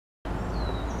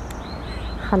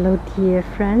Hello dear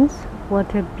friends,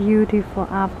 what a beautiful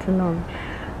afternoon.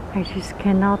 I just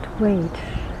cannot wait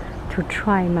to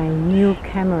try my new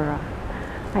camera.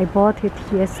 I bought it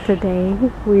yesterday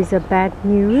with the bad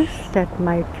news that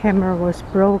my camera was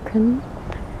broken,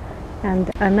 and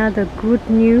another good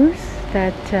news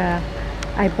that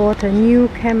I bought a new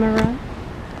camera.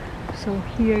 So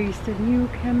here is the new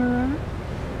camera,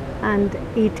 and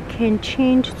it can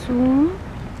change zoom,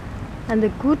 and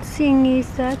the good thing is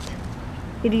that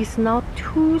it is not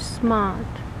too smart.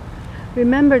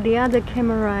 Remember the other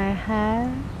camera I had?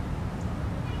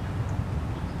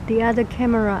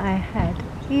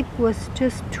 It was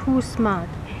just too smart.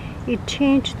 It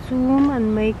changed zoom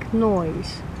and make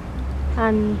noise,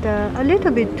 and a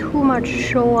little bit too much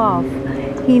show off.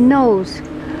 He knows,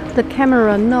 the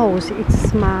camera knows it's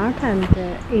smart, and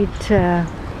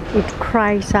it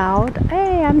cries out,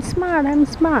 "Hey, I'm smart, I'm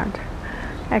smart."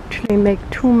 Actually make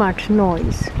too much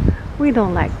noise. We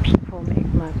don't like people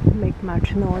make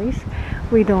much noise.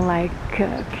 We don't like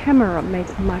camera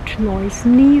make much noise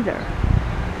neither.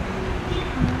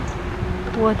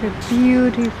 What a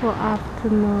beautiful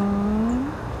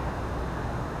afternoon.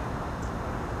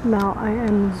 Now I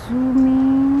am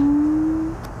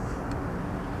zooming.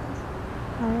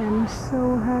 I am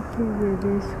so happy with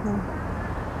this one.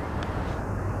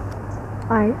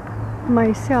 I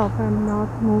myself am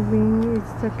not moving,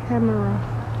 it's the camera.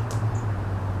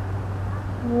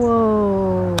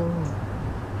 Whoa,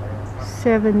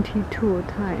 72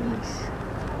 times.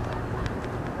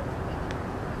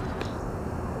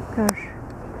 Gosh,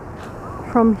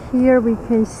 from here we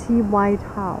can see White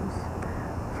House.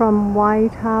 From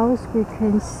White House we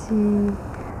can see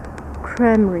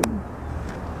Kremlin,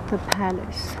 the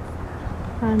palace.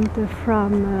 And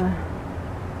from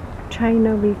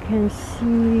China we can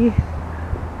see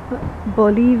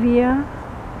Bolivia.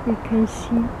 We can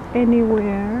see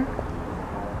anywhere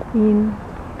in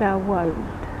the world.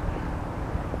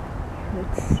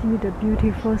 Let's see the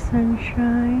beautiful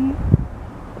sunshine.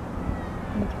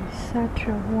 It is such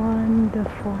a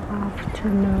wonderful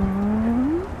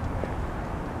afternoon.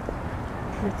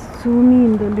 Let's zoom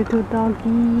in the little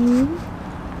doggy.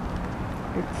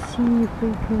 Let's see if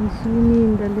we can zoom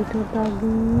in the little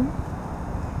doggy.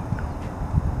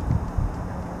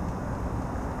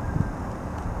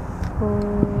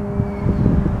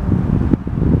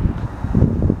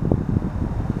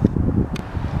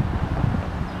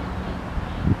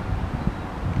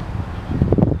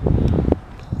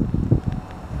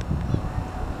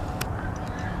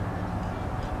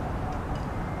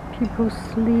 People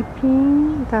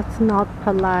sleeping, that's not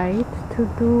polite to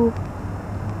do.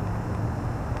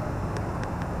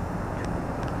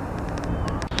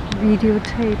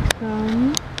 Videotape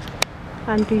them.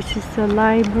 And this is the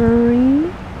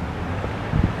library.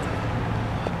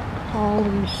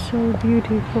 Always so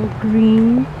beautiful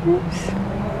greens.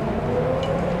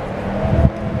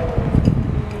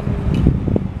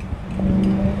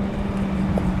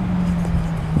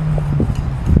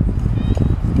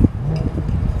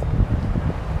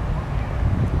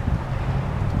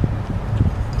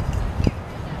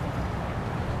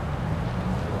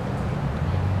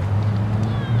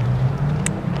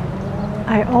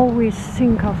 I always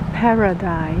think of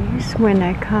paradise when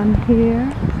I come here,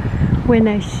 when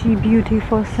I see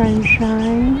beautiful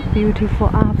sunshine, beautiful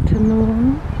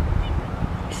afternoon,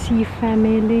 see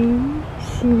family,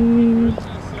 see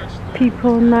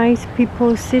people, nice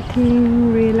people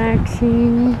sitting,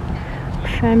 relaxing,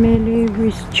 family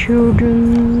with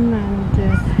children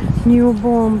and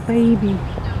newborn baby.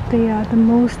 They are the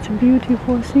most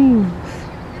beautiful things.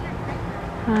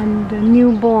 And the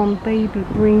newborn baby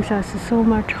brings us so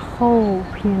much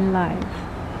hope in life.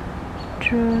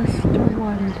 Just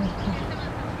wonderful.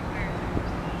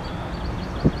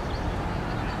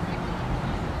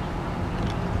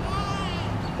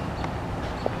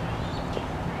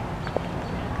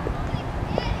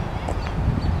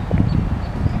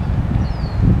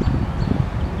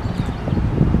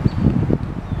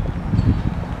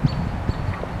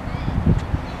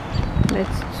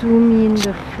 Let's zoom in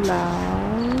the flower.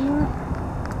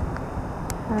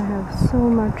 I have so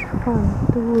much fun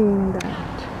doing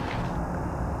that.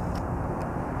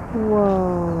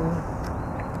 Whoa.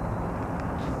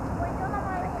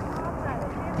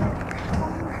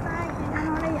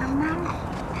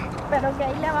 Pero que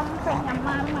ahí le vamos a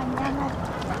llamar mañana.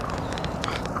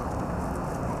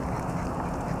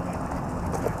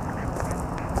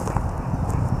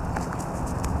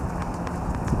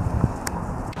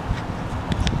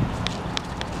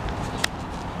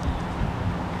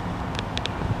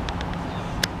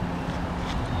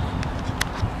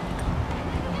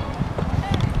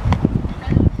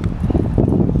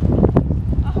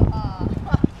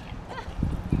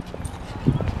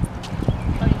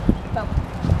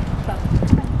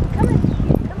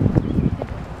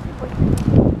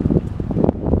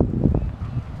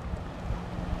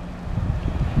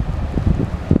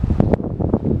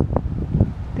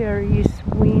 There is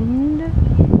wind,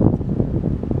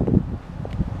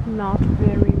 not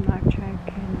very much I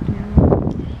can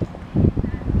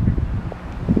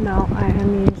do. Now I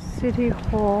am in City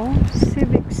Hall,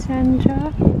 Civic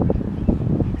Center,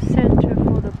 Center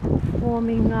for the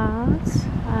Performing Arts,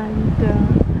 and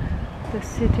the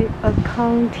city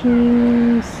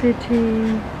accounting,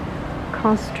 city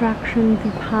construction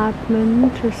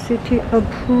department, city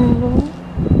approval,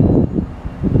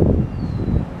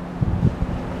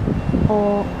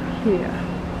 all here.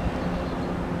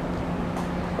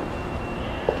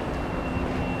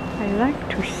 I like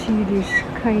to see this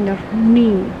kind of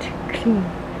neat, clean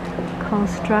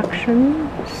construction,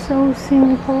 so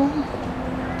simple,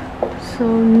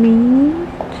 so neat.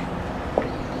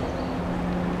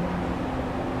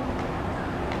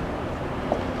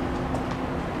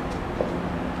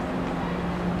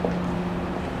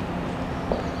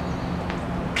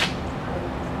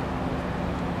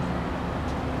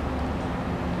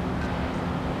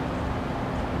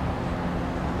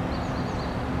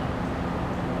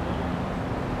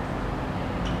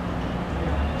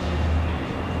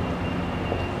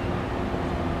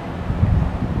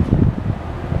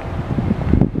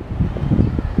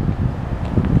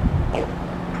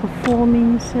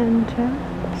 Performing Center,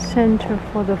 Center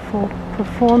for the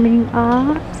Performing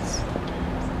Arts.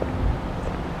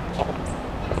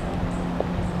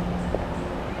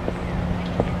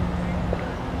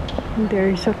 There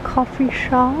is a coffee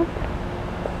shop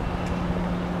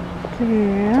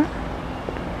there.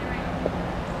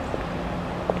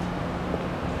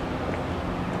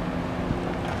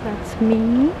 That's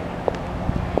me.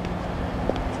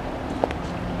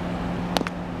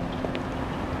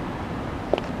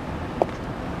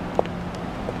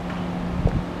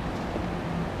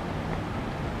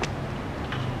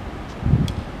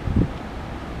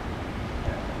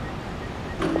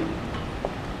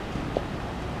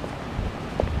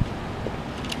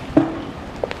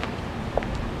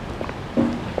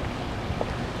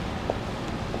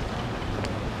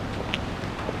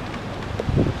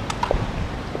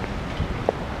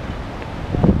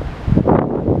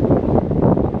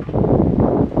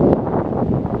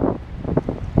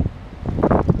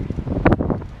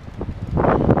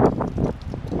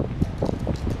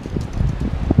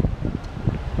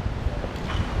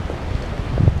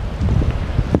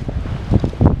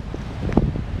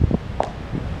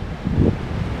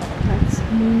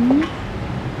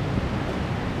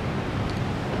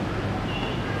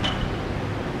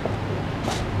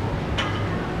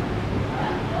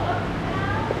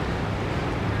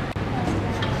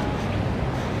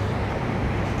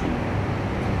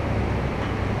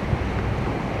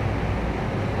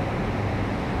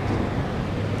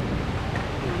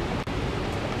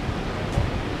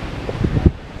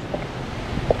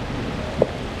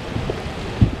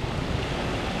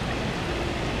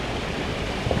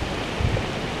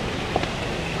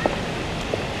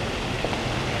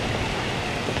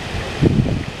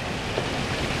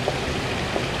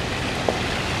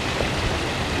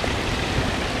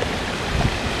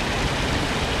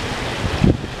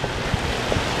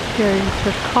 There is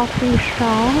a coffee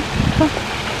shop.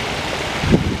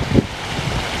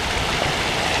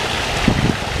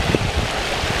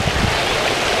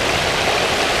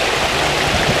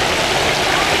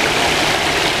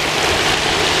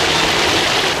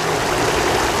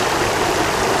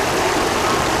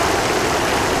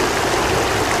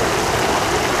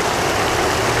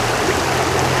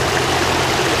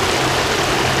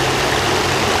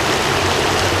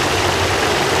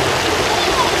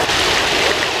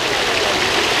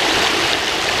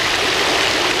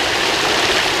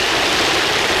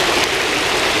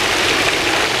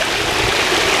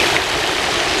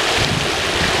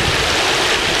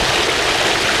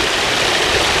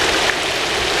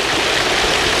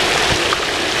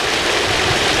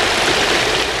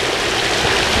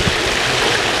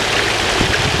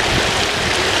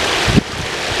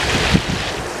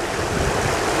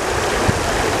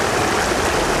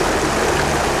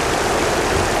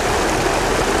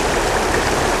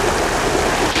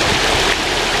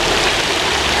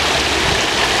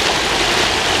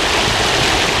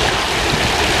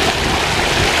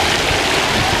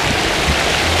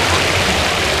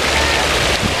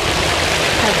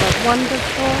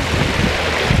 Wonderful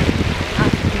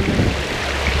afternoon.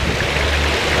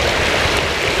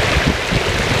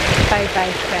 Bye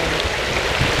bye, friends.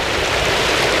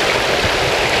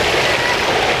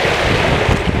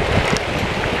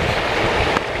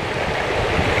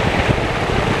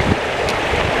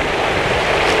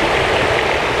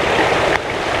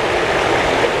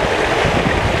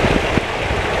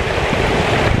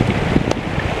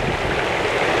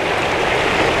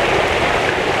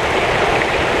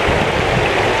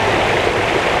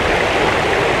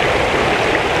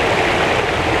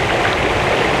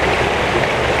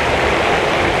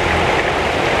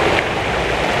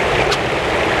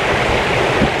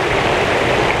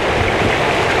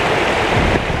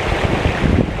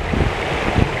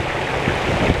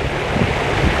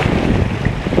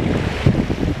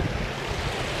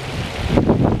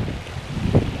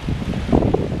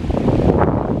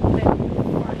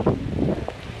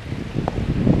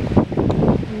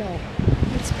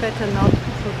 better not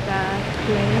to that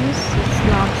place. It's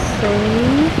not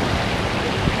safe.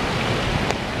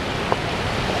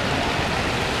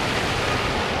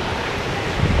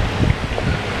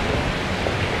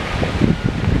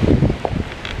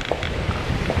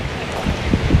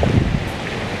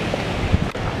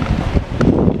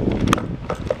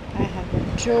 I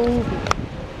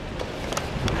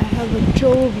have a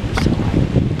Joby. So I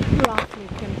roughly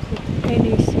can put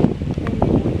anything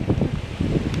anywhere.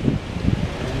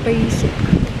 Basic.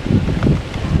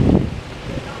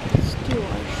 Still,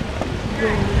 I should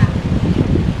bring.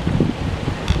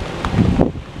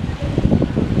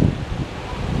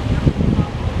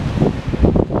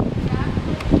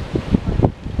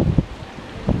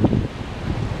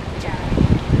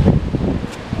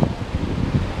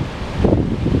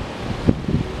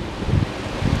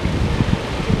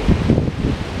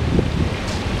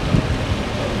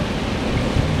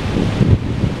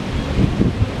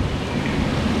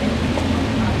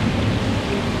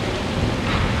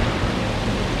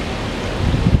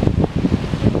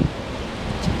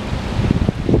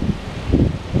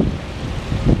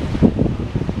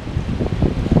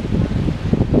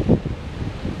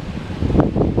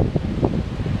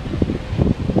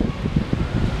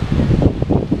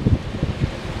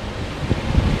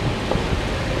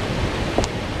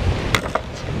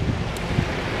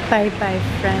 Bye bye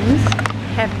friends,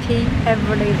 happy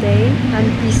every day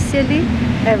and be silly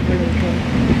every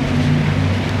day.